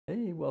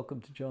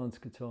welcome to John's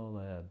Guitar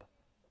Lab.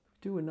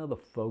 Do another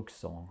folk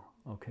song.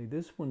 Okay,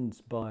 this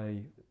one's by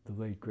the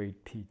late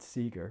great Pete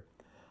Seeger.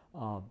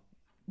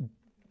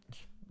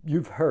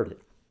 You've heard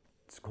it.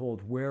 It's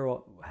called Where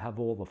Have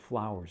All the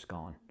Flowers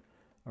Gone?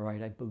 All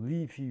right, I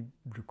believe he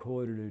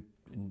recorded it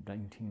in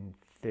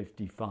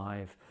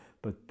 1955,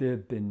 but there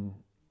have been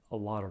a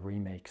lot of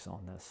remakes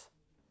on this.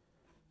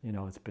 You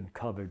know, it's been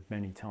covered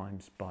many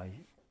times by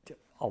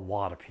a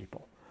lot of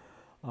people.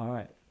 All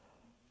right.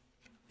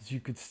 As you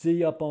could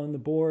see up on the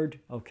board,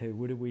 okay,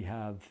 what do we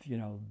have? You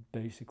know,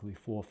 basically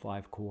 4 or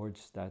 5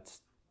 chords. That's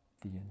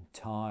the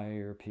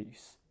entire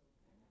piece.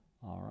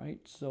 All right,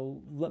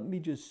 so let me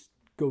just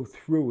go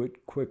through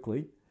it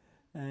quickly,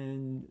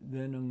 and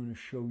then I'm going to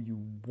show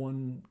you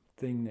one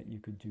thing that you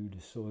could do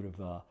to sort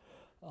of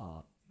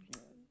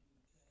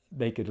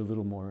make it a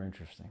little more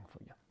interesting for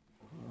you.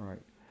 All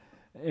right,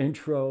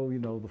 intro, you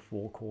know, the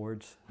 4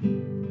 chords.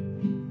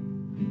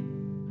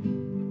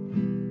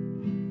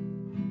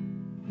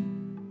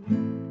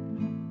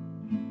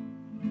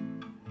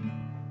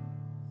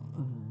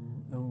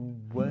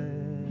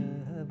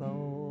 Where have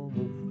all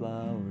the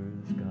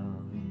flowers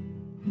gone?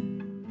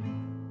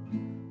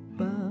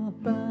 Ba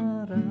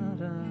ba da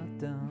da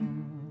da.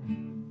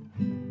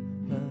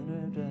 Da da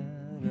da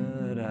da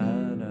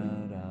da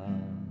da.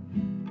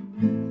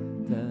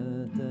 Da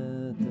da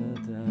da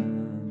da.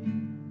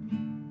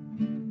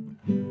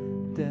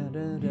 Da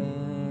da da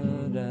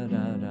da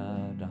da da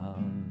da.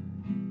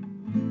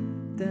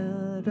 Da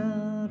da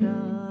da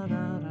da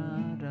da da.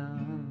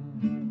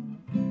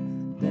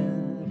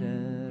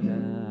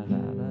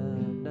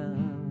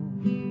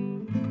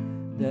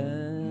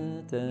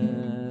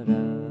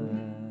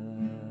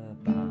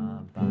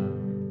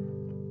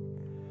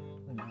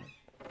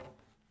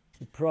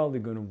 You're probably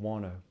going to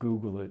want to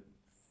Google it,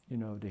 you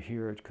know, to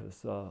hear it,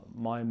 because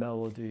my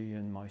melody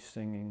and my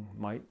singing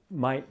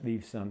might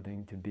leave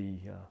something to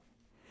be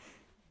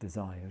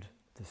desired,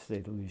 to say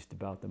the least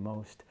about the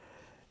most.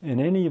 In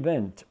any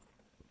event,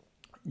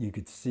 you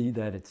could see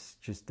that it's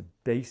just a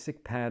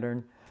basic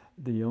pattern.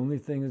 The only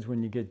thing is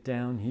when you get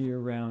down here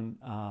around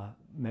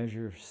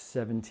measure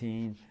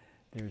 17,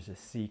 there's a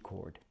C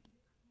chord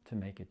to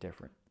make it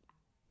different.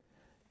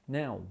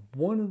 Now,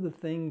 one of the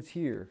things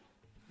here,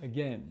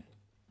 again,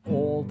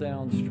 all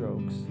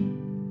downstrokes.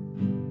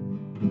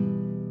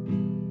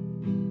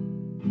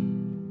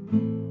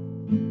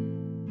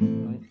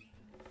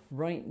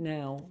 Right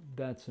now,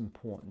 that's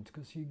important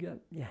because you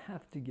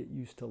have to get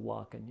used to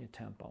locking your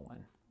tempo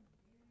in.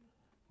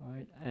 All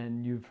right,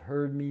 and you've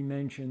heard me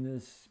mention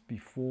this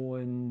before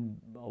in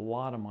a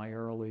lot of my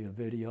earlier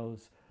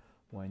videos.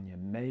 When you're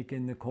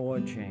making the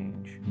chord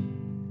change,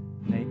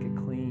 make a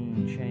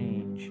clean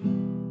change.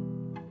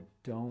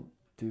 Don't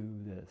do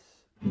this.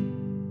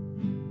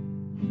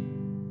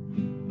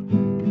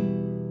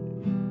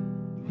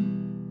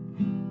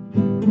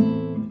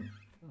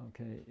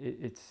 Okay,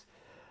 it's,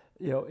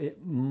 you know,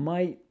 it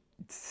might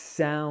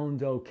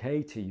sound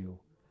okay to you,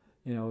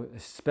 you know,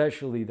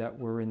 especially that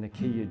we're in the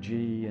key of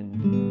G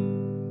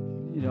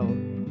and, you know,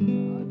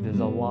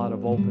 there's a lot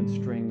of open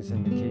strings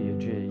in the key of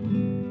G,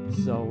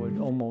 so it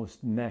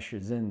almost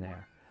meshes in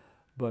there.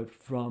 But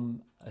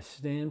from a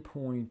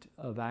standpoint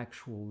of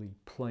actually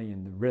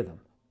playing the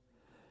rhythm,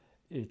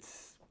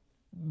 it's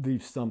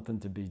leaves something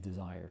to be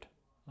desired.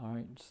 All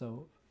right,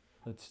 so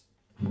let's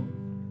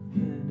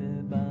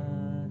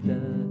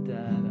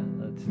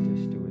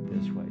just do it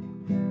this way.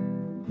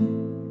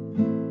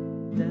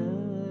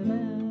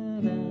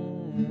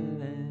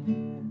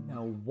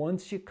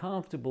 Once you're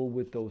comfortable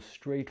with those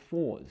straight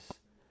 4s,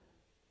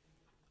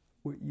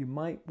 what you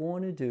might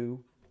want to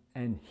do,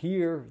 and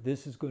here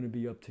this is going to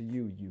be up to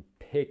you, you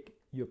pick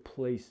your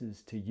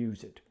places to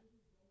use it.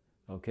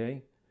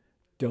 Okay?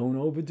 Don't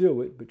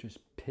overdo it, but just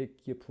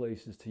pick your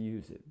places to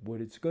use it. What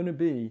it's going to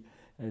be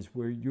is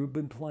where you've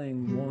been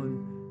playing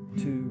 1,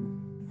 2,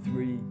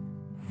 3,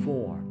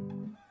 4.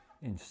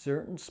 In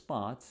certain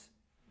spots,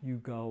 you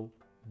go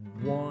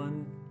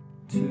 1,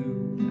 2,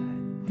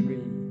 and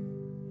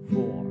 3,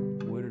 4.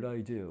 What did I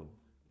do?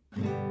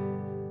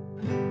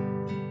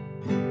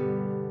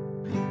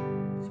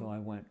 So I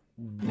went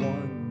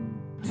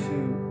 1, 2,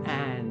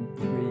 and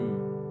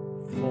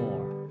 3,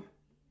 4.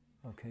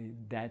 Okay,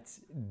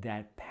 that's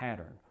that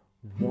pattern.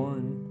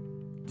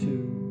 1, 2,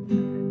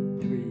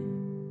 and 3,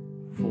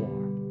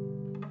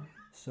 4.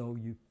 So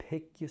you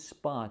pick your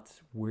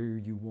spots where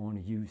you want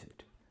to use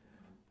it.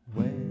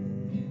 Where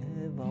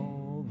have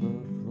all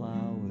the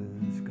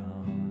flowers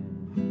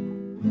gone?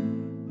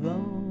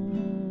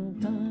 Long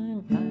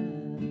time past.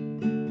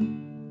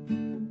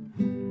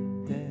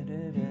 Da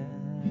da da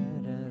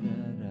da da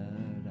da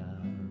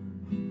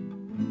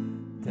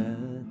da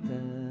da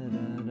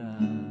da da.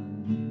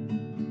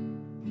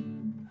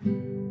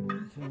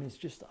 So it's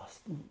just a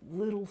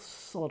little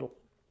subtle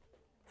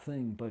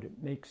thing, but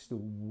it makes the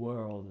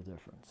world of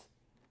difference.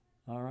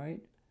 All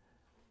right?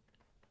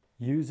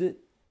 Use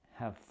it.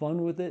 Have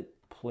fun with it,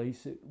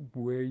 place it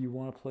where you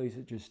want to place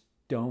it, just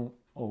don't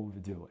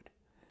overdo it.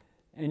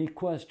 Any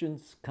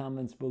questions,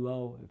 comments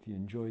below. If you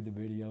enjoyed the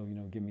video, you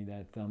know, give me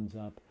that thumbs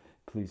up.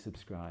 Please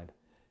subscribe.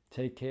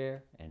 Take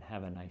care and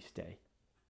have a nice day.